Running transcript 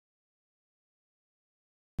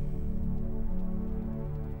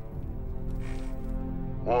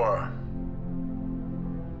War.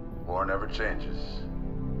 War never changes.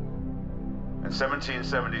 In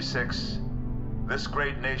 1776, this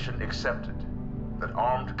great nation accepted that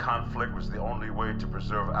armed conflict was the only way to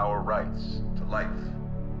preserve our rights to life,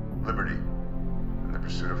 liberty, and the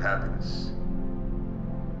pursuit of happiness.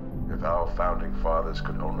 If our founding fathers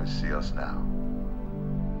could only see us now.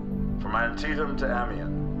 From Antietam to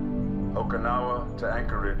Amiens, Okinawa to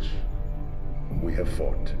Anchorage, we have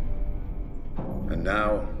fought. And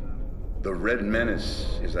now, the Red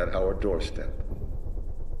Menace is at our doorstep.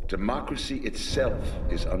 Democracy itself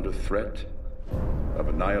is under threat of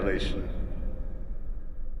annihilation.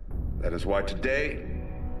 That is why today,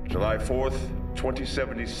 July 4th,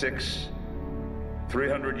 2076,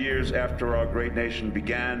 300 years after our great nation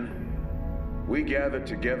began, we gather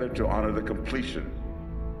together to honor the completion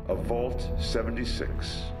of Vault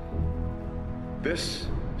 76. This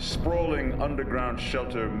sprawling underground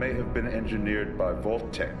shelter may have been engineered by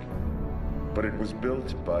Vault-Tec, but it was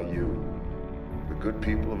built by you, the good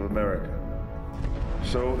people of America,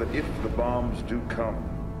 so that if the bombs do come,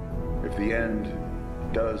 if the end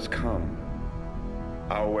does come,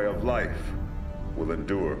 our way of life will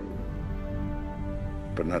endure.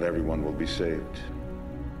 But not everyone will be saved.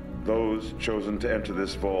 Those chosen to enter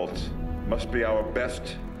this vault must be our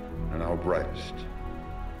best and our brightest.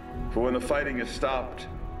 For when the fighting is stopped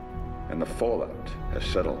and the fallout has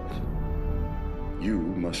settled, you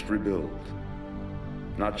must rebuild.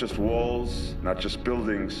 Not just walls, not just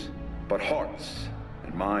buildings, but hearts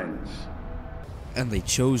and minds. And they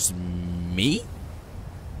chose me?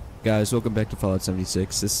 Guys, welcome back to Fallout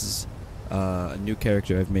 76. This is a new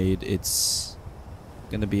character I've made. It's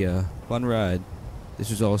gonna be a fun ride. This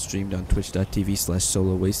was all streamed on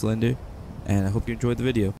twitch.tv/SoloWastelander, and I hope you enjoyed the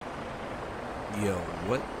video. Yo,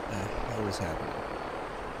 what the hell is happening?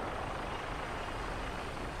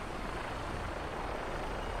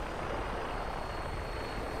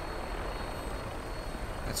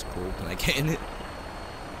 That's cool. Can I get in it?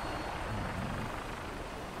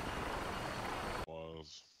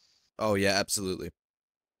 Oh yeah, absolutely.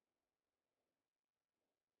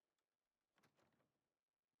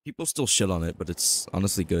 People still shit on it, but it's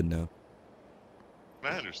honestly good now.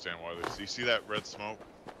 I understand why this. You see that red smoke?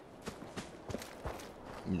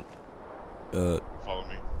 Follow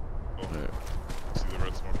me. See the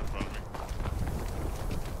red smoke in front of me?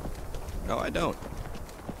 No, I don't.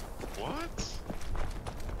 What?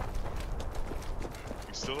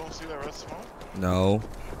 You still don't see that red smoke? No.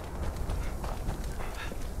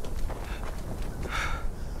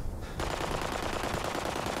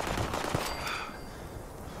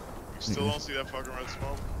 You still don't see that fucking red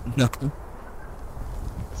smoke? No.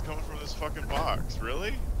 It's coming from this fucking box.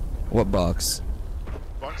 Really? What box?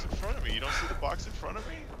 Box in front of me. You don't see the box in front of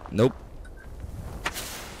me? Nope.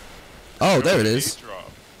 Oh, there it is.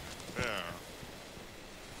 Drop. Yeah.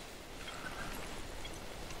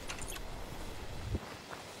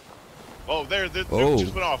 Oh, there just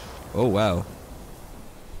went off. Oh, wow.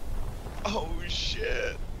 Oh,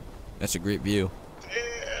 shit. That's a great view.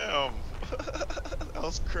 Damn. That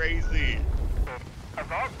was crazy. A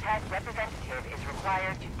Vault-Tec representative is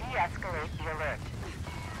required to de-escalate the alert.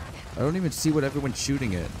 I don't even see what everyone's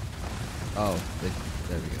shooting at. Oh,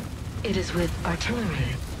 there we go. It is with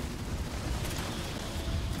artillery.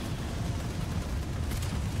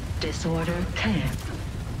 Disorder camp.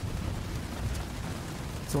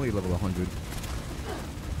 It's only level 100.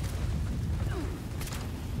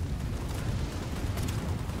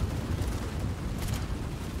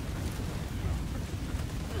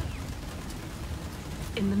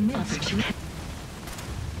 In the midst.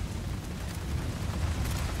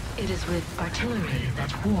 It is with artillery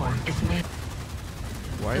that war is made.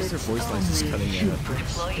 Why is their voice lines just cutting out?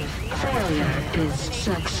 Failure is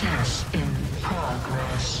success in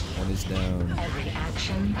progress. One is down. Every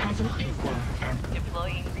action has an equal and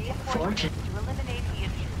Deploying reinforcements to eliminate the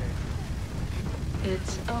intruders.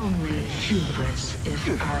 It's only hubris if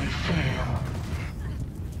I fail.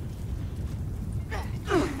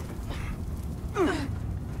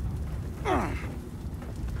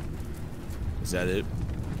 Is that it?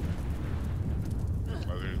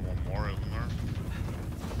 Oh, there's one more, isn't there?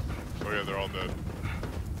 Oh yeah, they're all dead.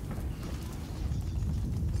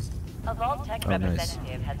 A Vault-Tec Oh, nice.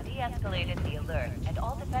 representative has de-escalated the alert, and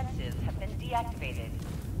all defensives have been deactivated.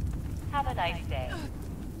 Have a nice day.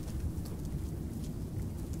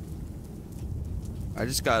 I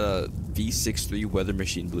just got a V63 weather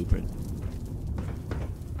machine blueprint.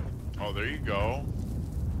 Oh, there you go.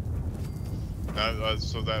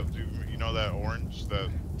 So that, you know that orange, that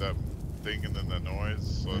thing and then the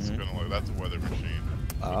noise? So it's gonna like, that's a weather machine.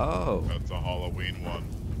 Oh. That's a Halloween one.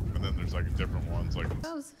 And and then there's like different ones. Like,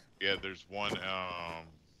 Those. yeah, there's one.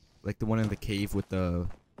 Like the one in the cave with the.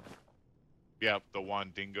 Yeah, the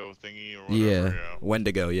Wandingo thingy or whatever. Yeah, Yeah.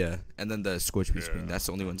 Wendigo, yeah. And then the Scorch Beast Queen. Yeah. That's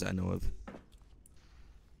the only ones I know of.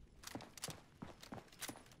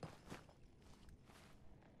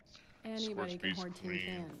 Anybody Scorch can Beast hoard tin Queen,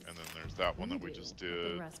 cans. and then there's that one You that we do, just The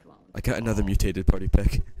did. rest won't. I got another mutated party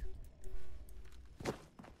pack.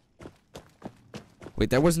 Wait,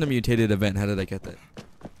 that wasn't a mutated event. How did I get that?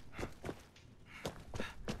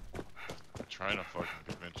 I'm trying to fucking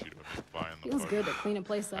convince you to buy in the Feels fucking good to clean a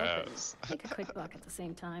place up ass. and make a quick buck at the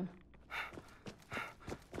same time. I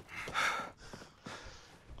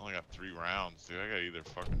only got 3 rounds, dude. I gotta either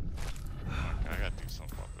fucking. Fuck, I gotta do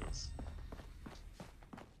something about this.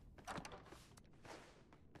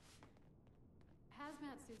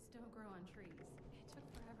 Hazmat suits don't grow on trees. It took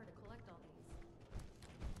forever to collect all these.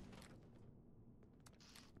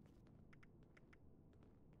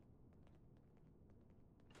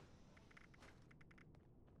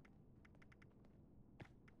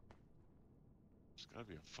 There's gotta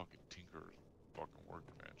be a fucking Tinker's fucking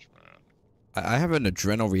workbench, man. I have an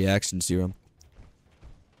adrenal reaction serum.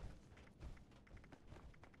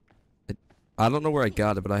 I don't know where I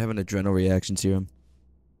got it, but I have an adrenal reaction serum.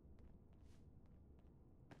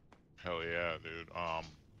 Hell yeah, dude.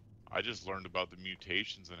 I just learned about the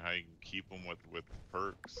mutations and how you can keep them with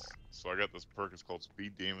perks. So I got this perk. It's called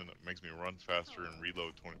Speed Demon that makes me run faster and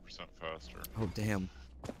reload 20% faster. Oh, damn.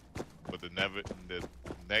 But the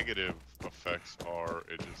negative effects are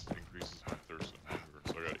it just increases my thirst and hunger.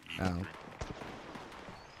 So I gotta eat. Ow.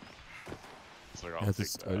 It's like I'll Has take it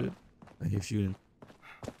started? that. I hear shooting.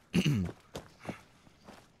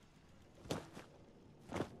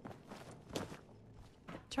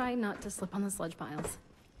 Try not to slip on the sludge piles.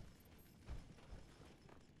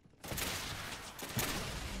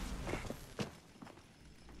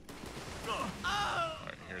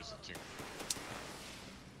 Alright, here's the Tinker.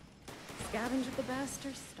 Scavenge at the best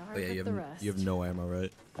or starve Oh, yeah, at the rest. you have no ammo,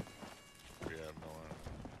 right? Yeah, I have no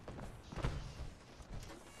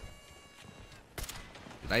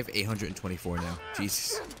I have 824 now.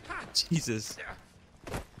 Jesus. Jesus.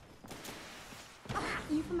 Are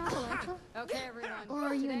you from Appalachia? Okay, everyone. Or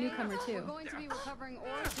are you a Today, newcomer too? We're going to be recovering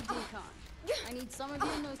ore to decon. I need some of you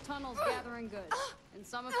in those tunnels gathering goods, and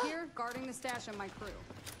some up here guarding the stash of my crew.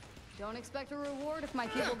 Don't expect a reward if my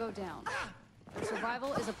people go down. Their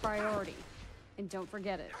survival is a priority, and don't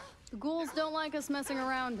forget it. The ghouls don't like us messing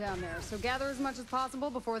around down there, so gather as much as possible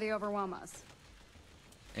before they overwhelm us.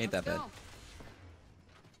 Ain't that Let's bad. go.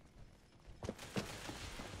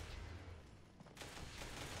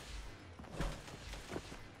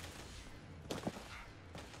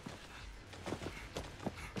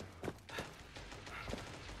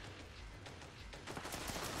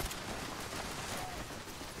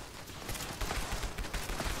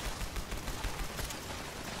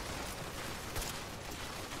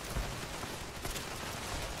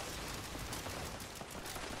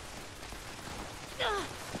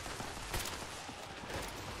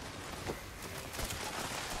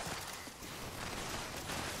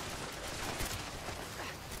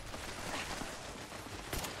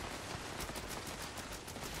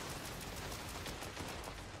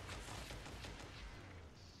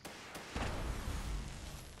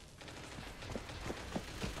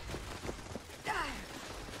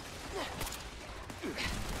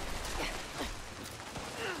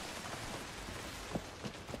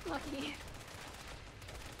 Lucky.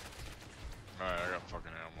 Alright, I got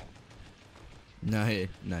fucking ammo.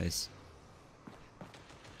 Nice.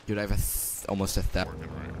 Dude, I have almost a thousand.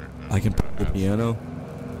 Working right now. I can play the piano.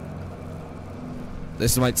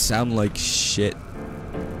 This might sound like shit.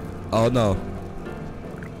 Oh no.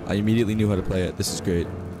 I immediately knew how to play it. This is great.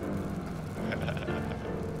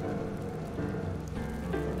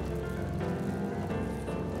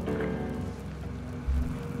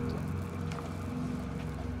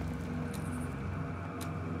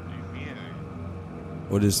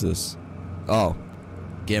 What is this? Oh.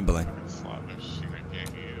 Gambling. Fucking slot machine I can't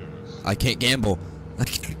use. I can't gamble. I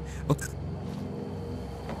can't.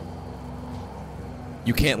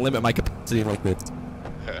 You can't limit my capacity like this.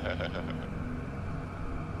 I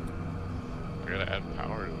gotta add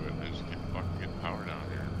power to it. I just can't fucking get power down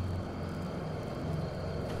here.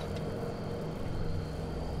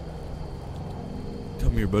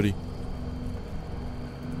 Come here, buddy.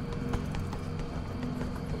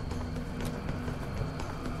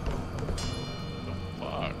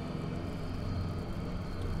 Fuck.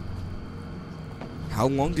 How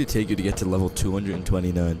long did it take you to get to level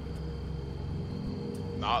 229?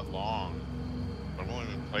 Not long. I've only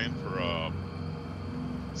been playing for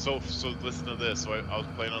So listen to this. So I was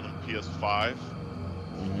playing on the PS5,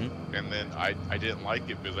 and then I didn't like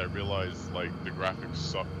it because I realized like the graphics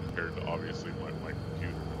suck compared to obviously my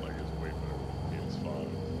computer. Like it's way better than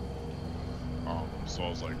PS5. So I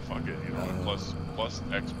was like, fuck it, you know. Plus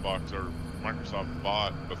Xbox or Microsoft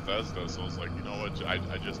bought Bethesda, so I was like, you know what?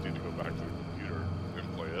 I just need to go back to the computer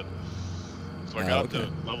and play it. So I got up to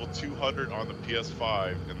level 200 on the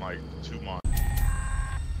PS5 in like 2 months.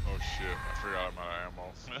 Oh shit, I forgot I'm out of ammo.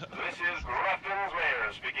 This is Grafton's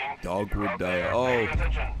mayor speaking. Dogwood Pay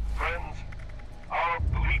attention, friends. Our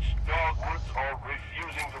bleached dogwoods are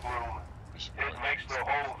refusing to bloom. It makes the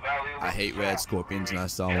whole valley look I hate red scorpions, and I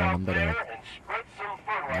saw Get one, out but there and spread some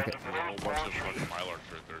fertilizer okay. for There's a whole those bunch brown of trees. fucking Mylarks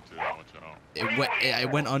right there too, I'll let you know. I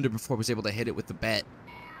went under before I was able to hit it with the bat.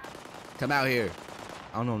 Come out here.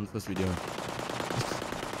 I don't know what I'm supposed to be doing.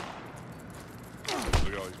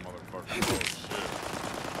 Look at all these motherfuckers. Oh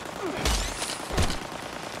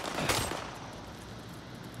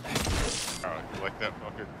shit. Alright, you like that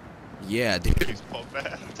fucking Yeah, dude. baseball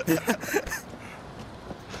bat?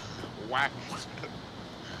 Whack.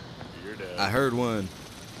 You're dead. I heard one.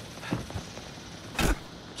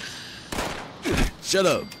 Shut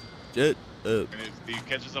up. Shut up. And it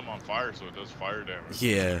catches them on fire, so it does fire damage.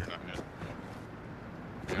 Yeah. You're not hit.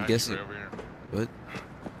 I'm Yeah, guessing. right over here. What?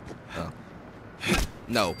 Oh.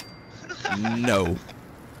 No. No.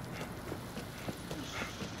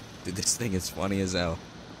 Dude, this thing is funny as hell.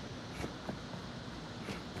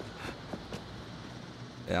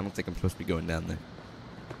 Yeah, I don't think I'm supposed to be going down there.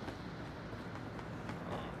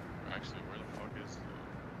 Actually, where the fuck is the...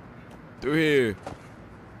 Through here.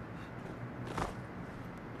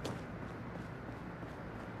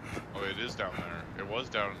 Oh, it is down there. It was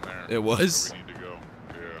down there. It was? That's where we need to go.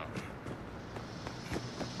 Yeah.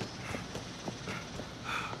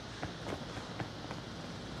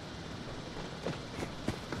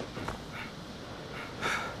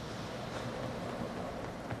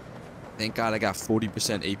 Thank God I got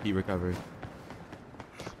 40% AP recovery.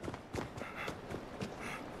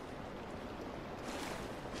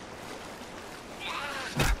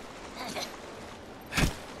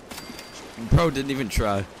 Bro didn't even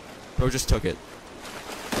try. Bro just took it.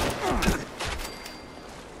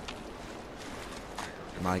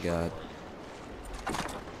 My God.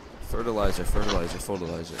 Fertilizer, fertilizer,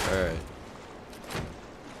 fertilizer. Alright.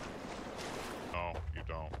 No, you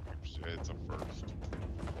don't. It's a first.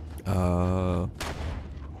 Uh.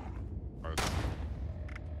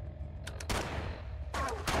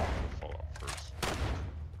 Fall out first.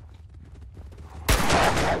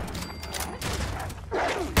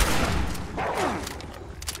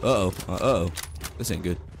 Uh-oh. Uh-oh. This ain't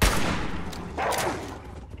good.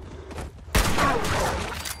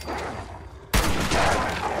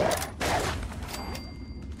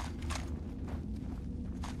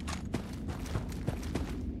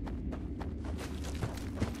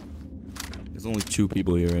 There's only 2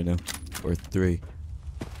 people here right now. Or 3.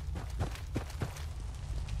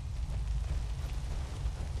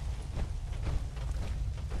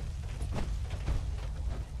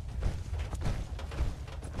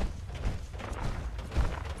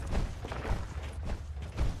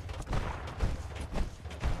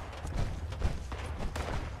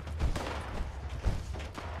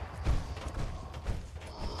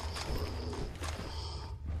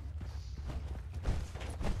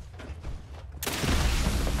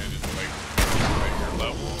 And it's like at your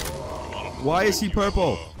level. You want 'em Why is he you go,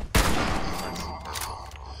 purple? purple.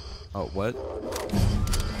 Oh, what?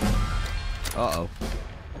 Uh-oh.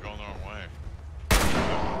 You're going the wrong way.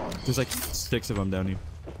 There's like 6 of them down here.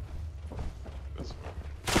 This way.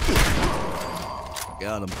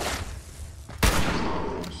 Got him.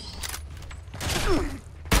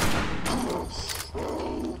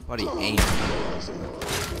 Buddy, aim.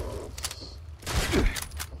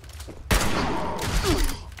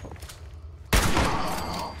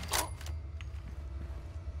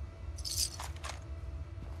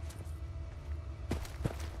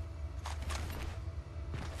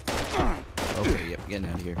 Okay, yep, getting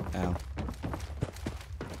out of here. Ow.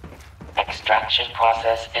 Extraction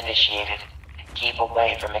process initiated. Keep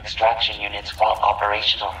away from extraction units while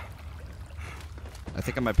operational. I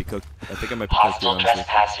think I might be cooked. I think I might be cooked here, Hostile honestly.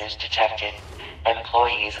 trespassers detected.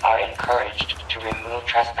 Employees are encouraged to remove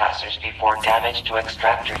trespassers before damage to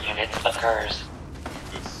extractor units occurs.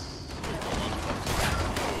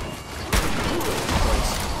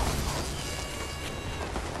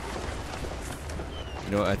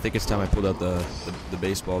 You know what, I think it's time I pulled out the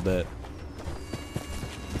baseball bat.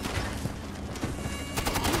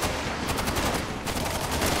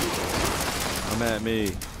 Come at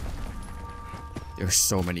me. There's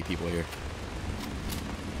so many people here.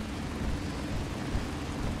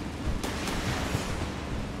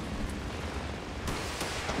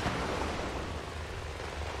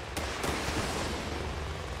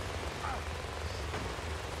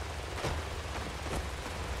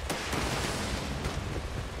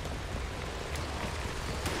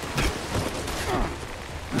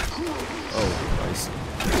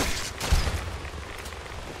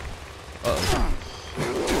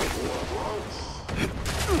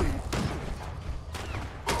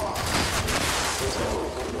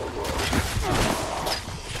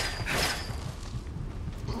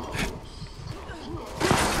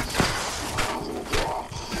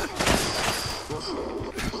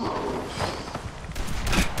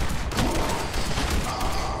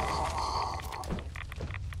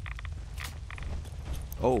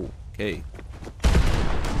 Oh, okay.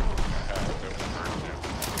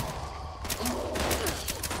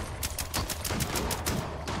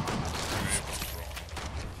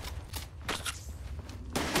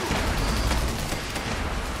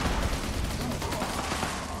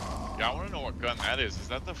 Yeah, I want to know what gun that is. Is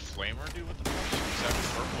that the flamer, dude? What the fuck is that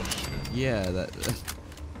purple shit? Yeah, that.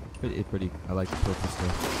 Pretty. I like the purple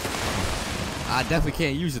stuff. I definitely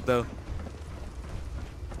can't use it though.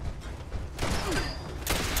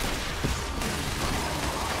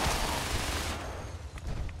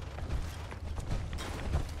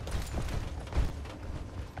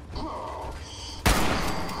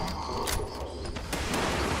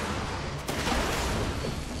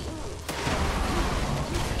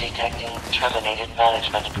 Detecting terminated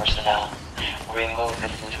management personnel. Remove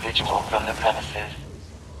this individual from the premises.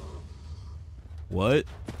 What?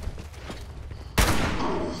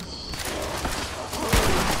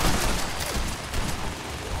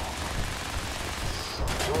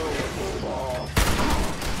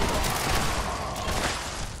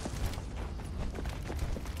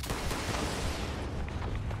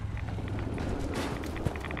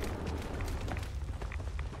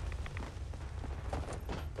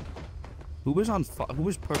 Who was on who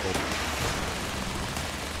was purple?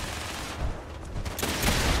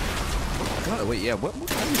 God, wait, yeah, what gun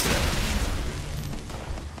is that?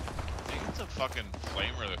 I think it's a fucking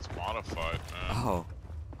flamer that's modified, man. Oh.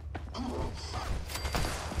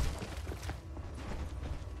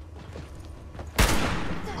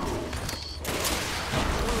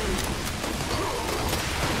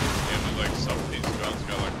 Yeah, but like some of these guns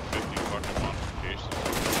got like 50 fucking modifications.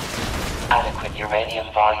 Adequate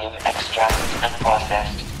uranium volume extracted and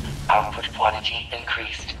processed. Output quantity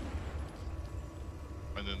increased.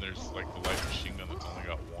 And then there's like the light machine gun that's only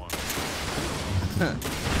got one.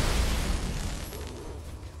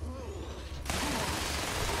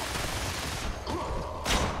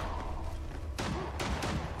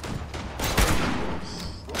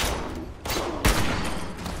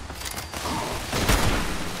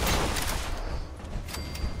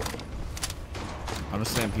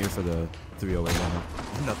 Honestly, I'm here for the 308 ammo.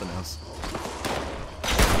 Nothing else.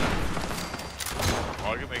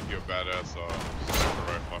 Oh, I can make you a badass sniper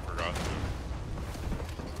rifle, I forgot to.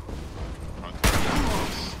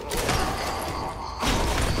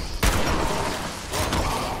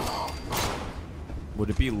 Would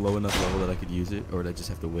it be low enough level that I could use it, or would I just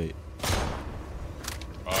have to wait? I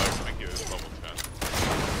can make it level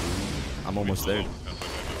 10. I'm almost there.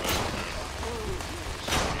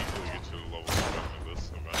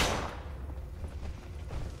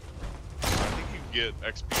 Get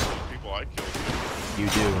XP for the people I killed. You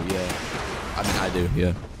do, yeah. I mean, I do,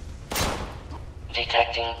 yeah.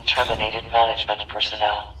 Detecting terminated management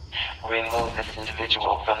personnel. Remove this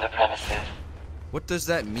individual from the premises. What does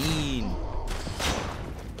that mean?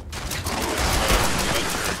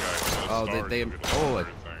 Oh,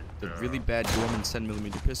 the really bad Gorman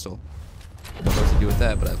 10mm pistol. I don't know what to do with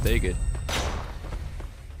that, but I'll take it.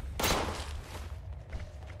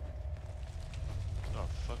 What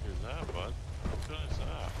the fuck is that, bud? What gun is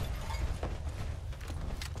that?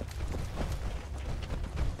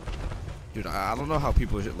 Dude, I don't know how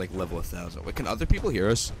people are like level 1,000. Wait, can other people hear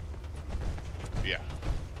us? Yeah.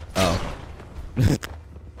 Oh.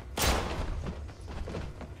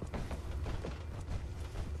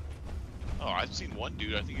 Oh, I've seen one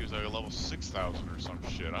dude, I think he was like a level 6,000 or some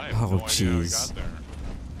shit. I have Oh, no idea how he jeez. got there.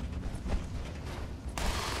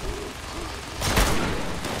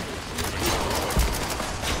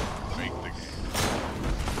 Make the game.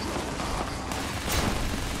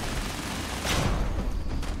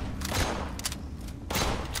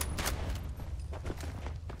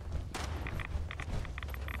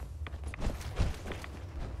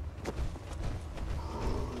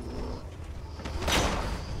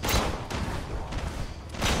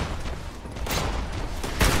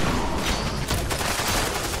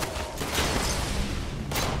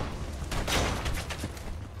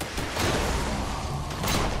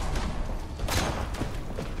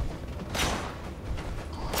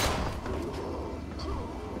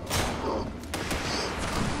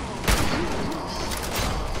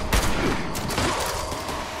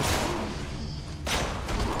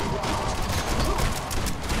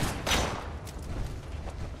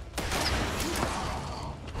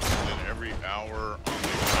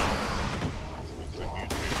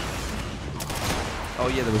 Oh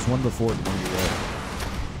yeah, there was one before the one you read.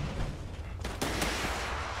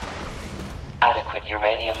 Adequate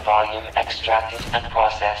uranium volume extracted and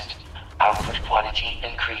processed. Output quantity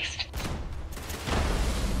increased.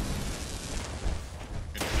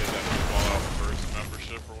 And you get that Fallout First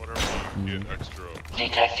membership or whatever, you get extra.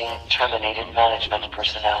 Detecting terminated management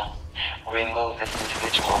personnel. Remove this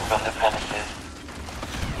individual from the premises.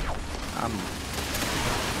 I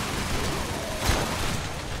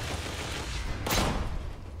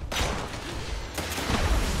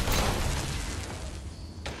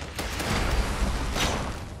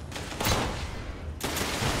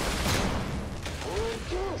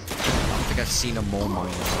think I've seen a mole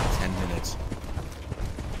mine in like 10 minutes.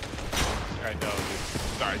 I know,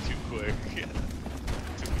 dude. Die too quick.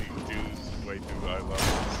 Too many dudes, way too high levels.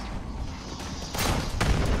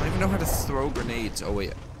 I don't even know how to throw grenades. Oh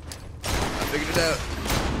wait, I figured it out.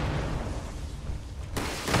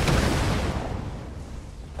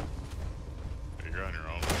 You're on your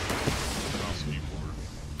own. You're on skateboard.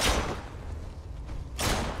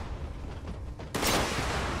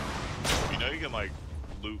 You know you can like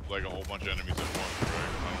loot like a whole bunch of enemies at once, right?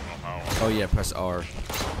 I don't know how. Oh yeah, press R. Okay.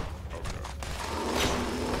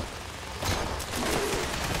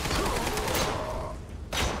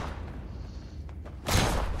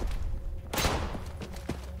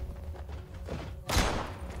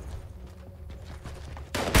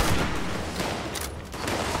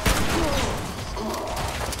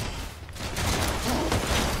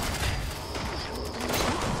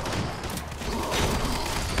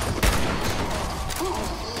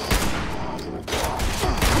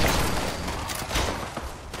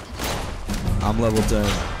 I'm level 10.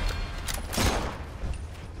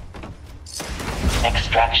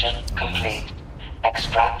 Extraction complete.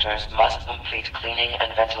 Extractors must complete cleaning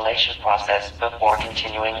and ventilation process before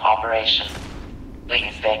continuing operation.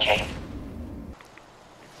 Please vacate.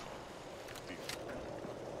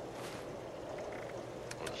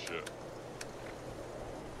 Oh shit.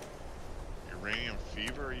 Uranium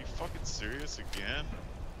fever? Are you fucking serious again?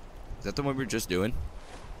 Is that the one we were just doing?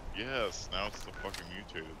 Yes, now it's the fucking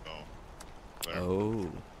mutated though. There. Oh.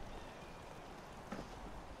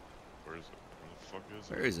 Where is it? Where the fuck is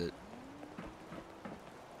it? Where is it?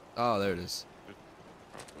 Oh, there it is.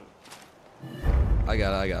 I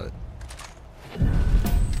got it.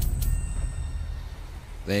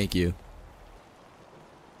 Thank you.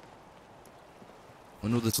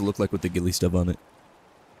 Wonder what this will look like with the ghillie stuff on it.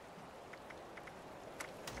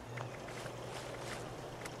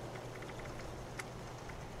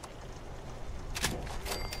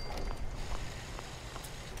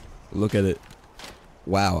 Look at it.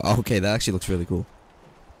 Wow. Okay, that actually looks really cool.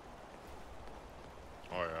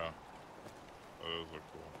 Oh yeah. That does look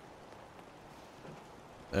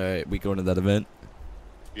cool. Alright, we going to that event?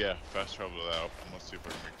 Yeah, fast travel to that. Let's see if I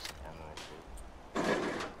can make some armor real quick.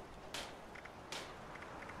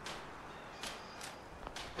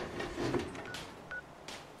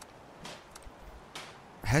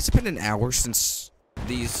 Has it been an hour since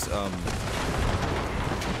these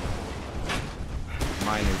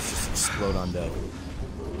miners just explode on deck?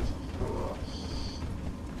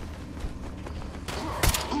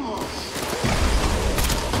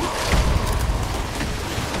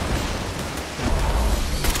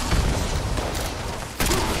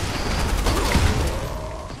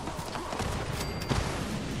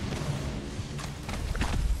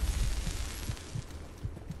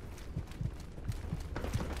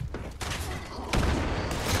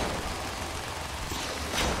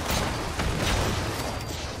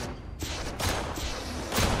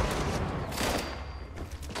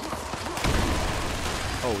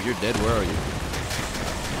 Oh, you're dead. Where are you?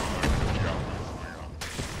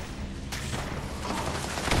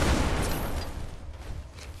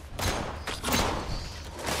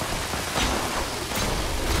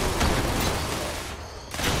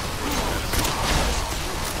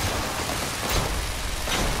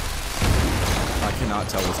 I cannot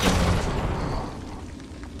tell what's going on.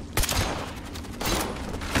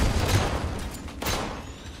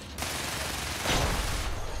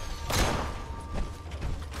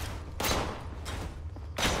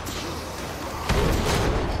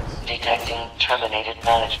 Detecting terminated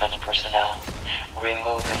management personnel.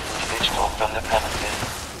 Remove this individual from the premises.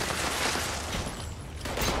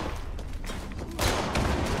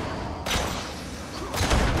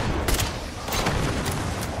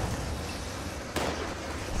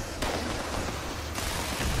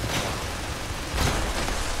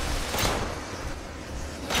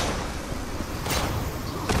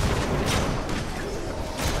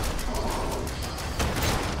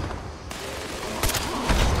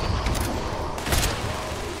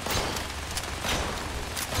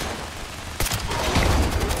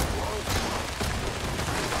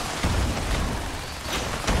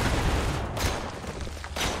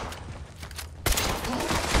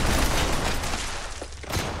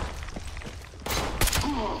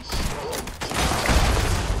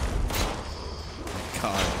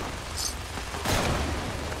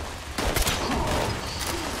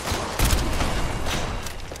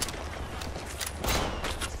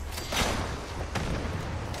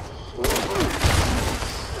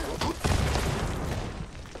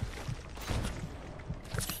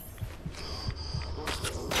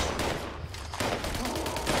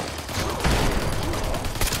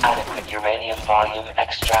 uranium volume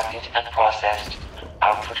extracted and processed.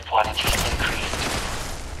 Output quantity increased.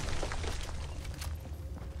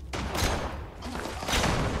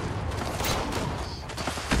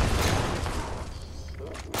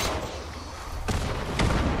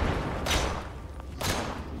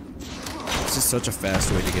 This is such a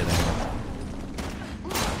fast way to get out.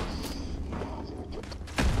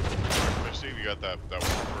 Especially if you got that one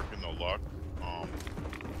perk in the luck,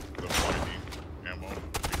 the finding ammo.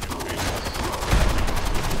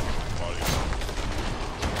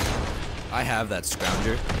 I have that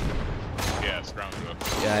Scrounger. Yeah, Scrounger.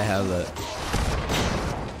 Yeah, I have that.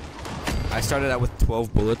 I started out with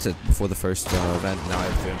 12 bullets before the first event. Now I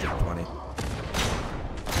have 320.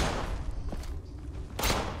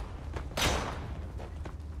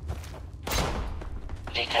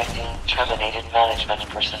 Detecting terminated management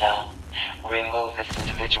personnel. Remove this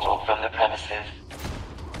individual from the premises.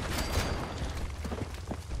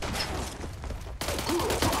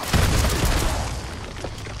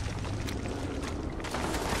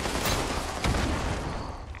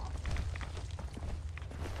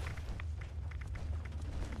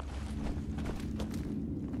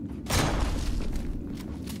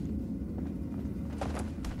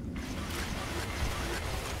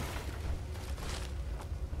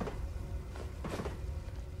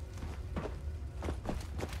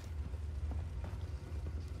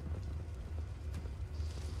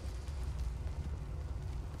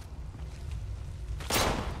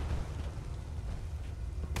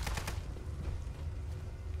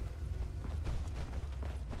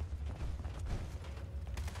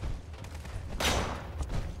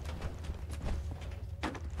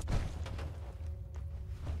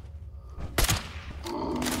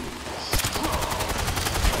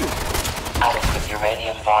 Adequate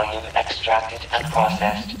uranium volume extracted and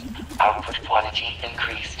processed. Output quantity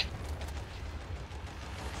increased.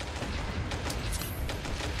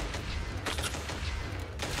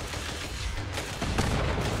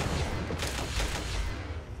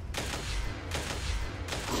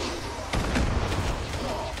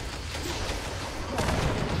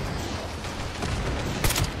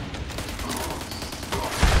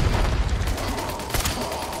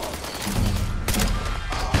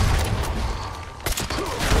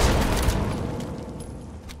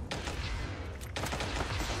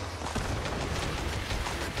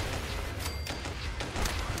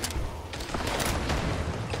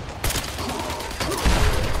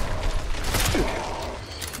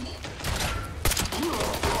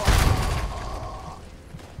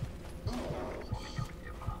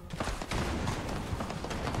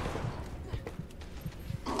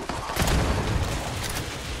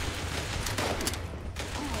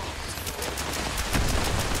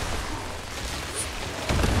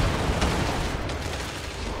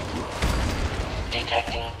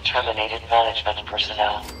 Detecting terminated management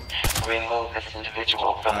personnel. Remove this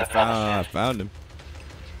individual from the premises. I found him.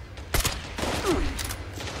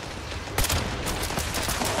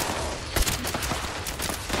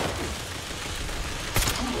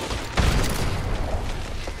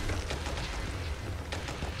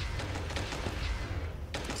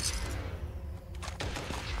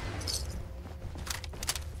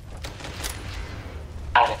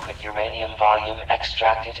 Adequate uranium volume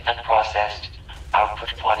extracted and processed.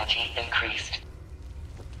 Output quantity increased.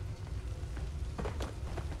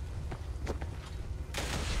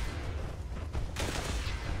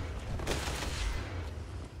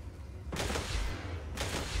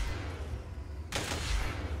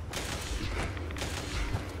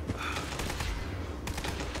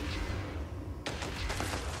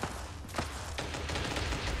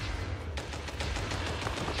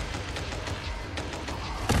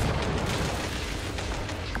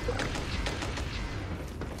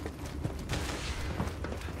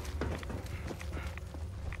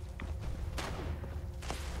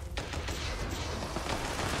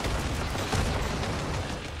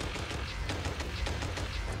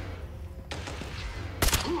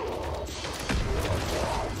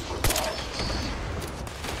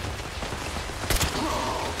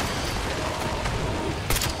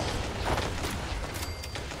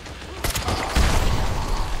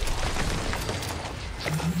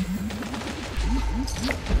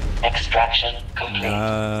 Extraction complete.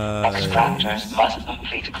 Extractors must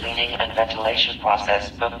complete cleaning and ventilation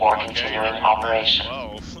process before continuing operation.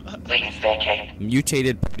 Please vacate.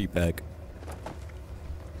 Mutated party pack.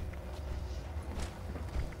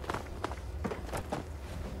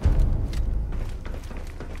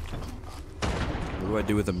 What do I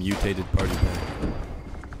do with a mutated party pack?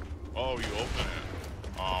 Oh, you open it.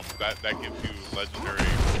 That gives you legendary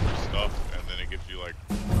stuff, and then it gives you like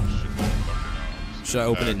shit. Should I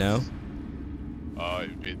open it now?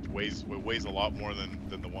 It weighs a lot more than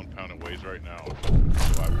the 1 pound it weighs right now.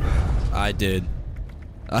 So I did.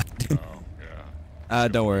 Oh yeah.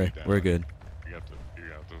 Don't worry, we're good. You have to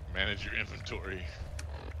manage your inventory.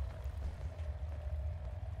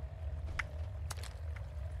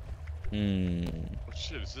 Oh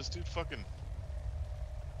shit! Is this dude fucking?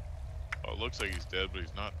 Oh, it looks like he's dead, but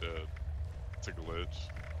he's not dead. It's a glitch.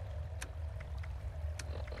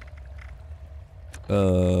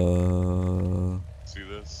 See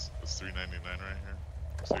this? This $3.99 right here.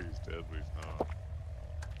 Looks like he's dead, but he's not.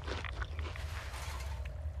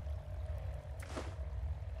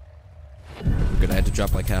 I'm gonna have to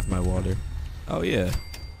drop like half my water. Oh yeah.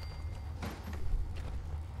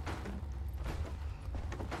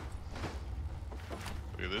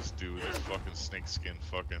 Look at this dude with his fucking snakeskin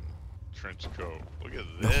fucking trench coat. Look at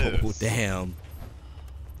this. Oh damn.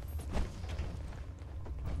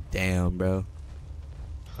 Damn, bro.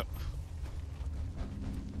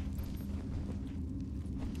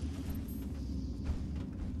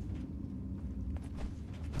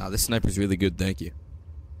 Ah, this sniper's really good, thank you.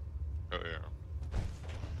 Oh yeah.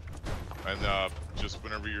 And just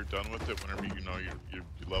whenever you're done with it, whenever you know you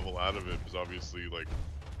level out of it, because obviously like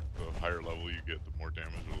the higher level you get, the more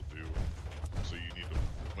damage it'll do. So you need to,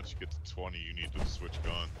 once you get to 20, you need to switch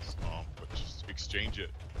guns. But just exchange it.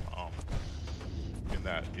 In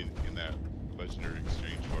that legendary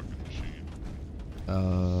exchange fucking machine.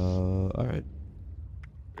 All right.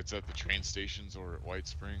 It's at the train stations or at White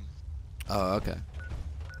Spring. Oh, okay.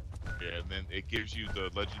 Yeah, and then it gives you the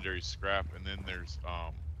legendary scrap, and then there's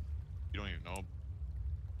you don't even know.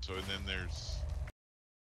 So and then there's